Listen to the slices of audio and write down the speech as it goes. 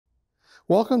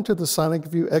Welcome to the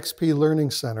Sonicview XP Learning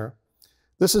Center.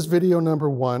 This is video number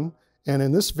 1, and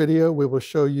in this video we will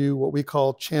show you what we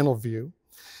call channel view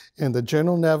and the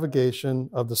general navigation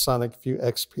of the Sonicview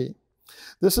XP.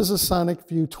 This is a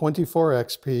Sonicview 24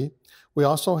 XP. We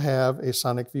also have a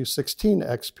Sonicview 16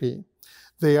 XP.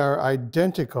 They are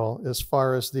identical as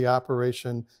far as the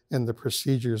operation and the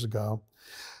procedures go.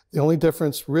 The only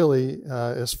difference really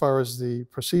as far as the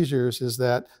procedures is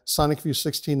that Sonicview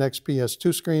 16 XP has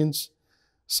 2 screens,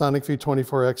 Sonicview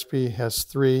 24 XP has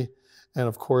 3, and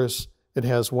of course it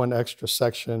has 1 extra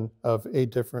section of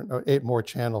 8 more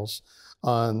channels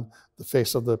on the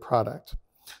face of the product.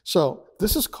 So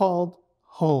this is called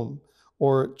home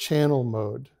or channel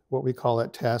mode, what we call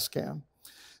at Tascam.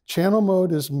 Channel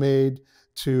mode is made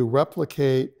to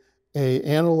replicate an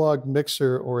analog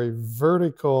mixer or a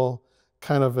vertical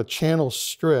kind of a channel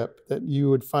strip that you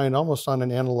would find almost on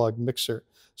an analog mixer.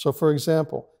 So for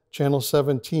example, channel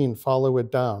 17, follow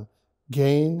it down.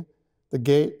 Gain, the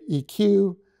gate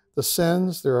EQ, the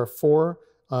sends, there are 4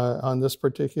 on this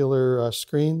particular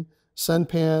screen. Send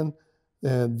pan,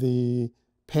 and the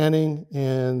panning,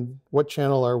 and what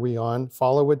channel are we on,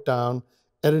 follow it down.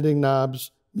 Editing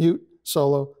knobs, mute,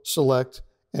 solo, select,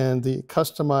 and the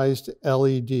customized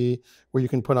LED where you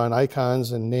can put on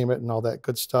icons and name it and all that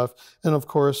good stuff. And of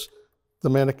course, the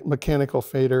mechanical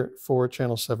fader for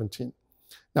channel 17.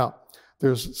 Now,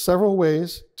 there's several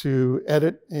ways to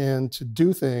edit and to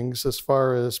do things as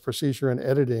far as procedure and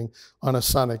editing on a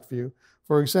Sonicview.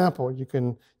 For example, you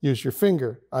can use your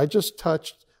finger. I just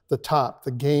touched the top,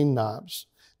 the gain knobs.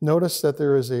 Notice that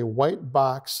there is a white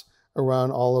box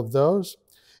around all of those.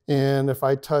 And if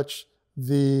I touch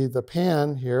the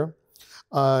pan here,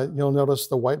 you'll notice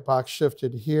the white box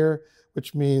shifted here,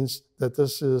 which means that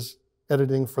this is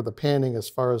editing for the panning as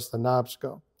far as the knobs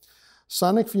go.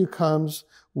 Sonicview comes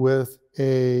with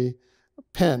a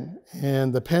pen,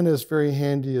 and the pen is very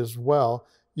handy as well.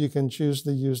 You can choose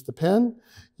to use the pen,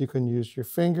 you can use your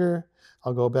finger.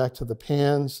 I'll go back to the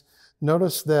pans.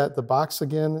 Notice that the box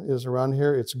again is around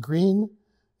here. It's green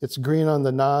on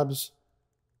the knobs.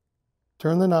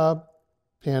 Turn the knob,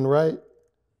 pan right,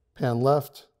 pan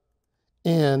left,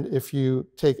 and if you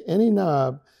take any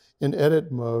knob in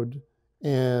edit mode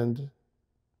and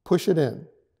push it in,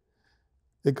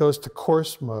 it goes to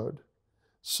coarse mode.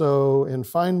 So in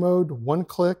fine mode, 1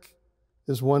 click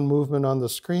is 1 movement on the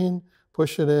screen.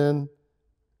 Push it in,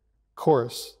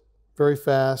 coarse, very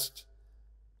fast.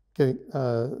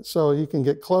 So you can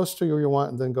get close to where you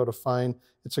want and then go to fine.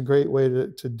 It's a great way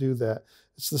to do that.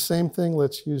 It's the same thing.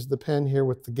 Let's use the pen here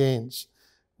with the gains.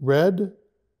 Red,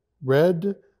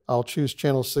 I'll choose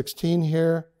channel 16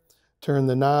 here, turn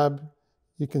the knob.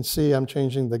 You can see I'm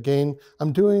changing the gain.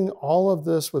 I'm doing all of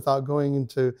this without going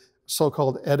into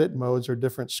so-called edit modes or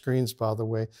different screens, by the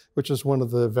way, which is one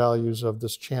of the values of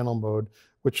this channel mode,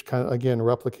 which kind of, again,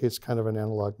 replicates kind of an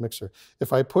analog mixer.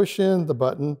 If I push in the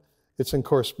button, it's in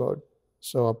coarse mode.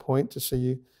 So I'll point to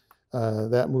see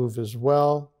that move as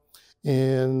well.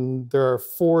 And there are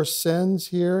 4 sends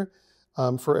here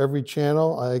for every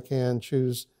channel. I can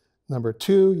choose number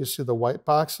 2. You see the white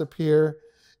box appear,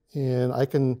 and I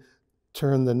can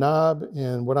turn the knob.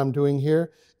 And what I'm doing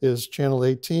here is channel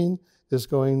 18 is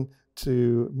going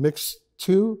to mix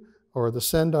 2, or the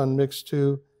send on mix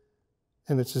 2,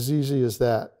 and it's as easy as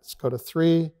that. Let's go to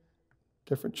 3,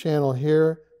 different channel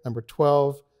here, number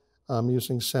 12. I'm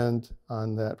using send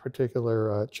on that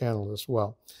particular channel as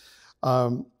well.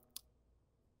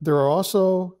 There are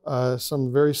also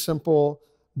some very simple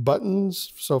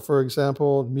buttons. So for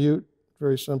example, mute,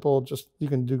 very simple. Just you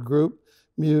can do group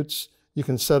mutes. You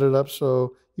can set it up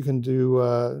so you can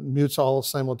do mutes all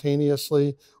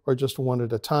simultaneously or just 1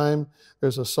 at a time.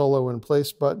 There's a solo in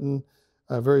place button,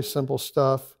 very simple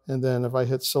stuff. And then if I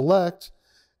hit select,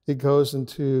 it goes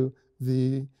into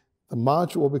the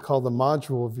module, what we call the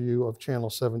module view of channel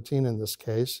 17 in this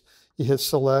case. You hit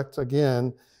select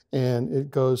again, and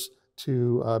it goes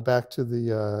to back to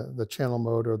the channel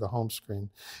mode or the home screen.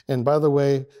 And by the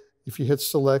way, if you hit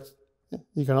select,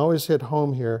 you can always hit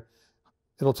home here.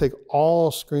 It'll take all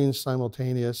screens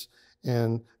simultaneous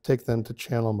and take them to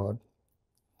channel mode.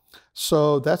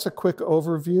 So that's a quick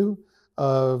overview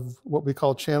of what we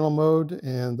call channel mode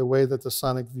and the way that the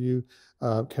Sonicview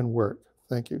can work.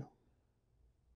 Thank you.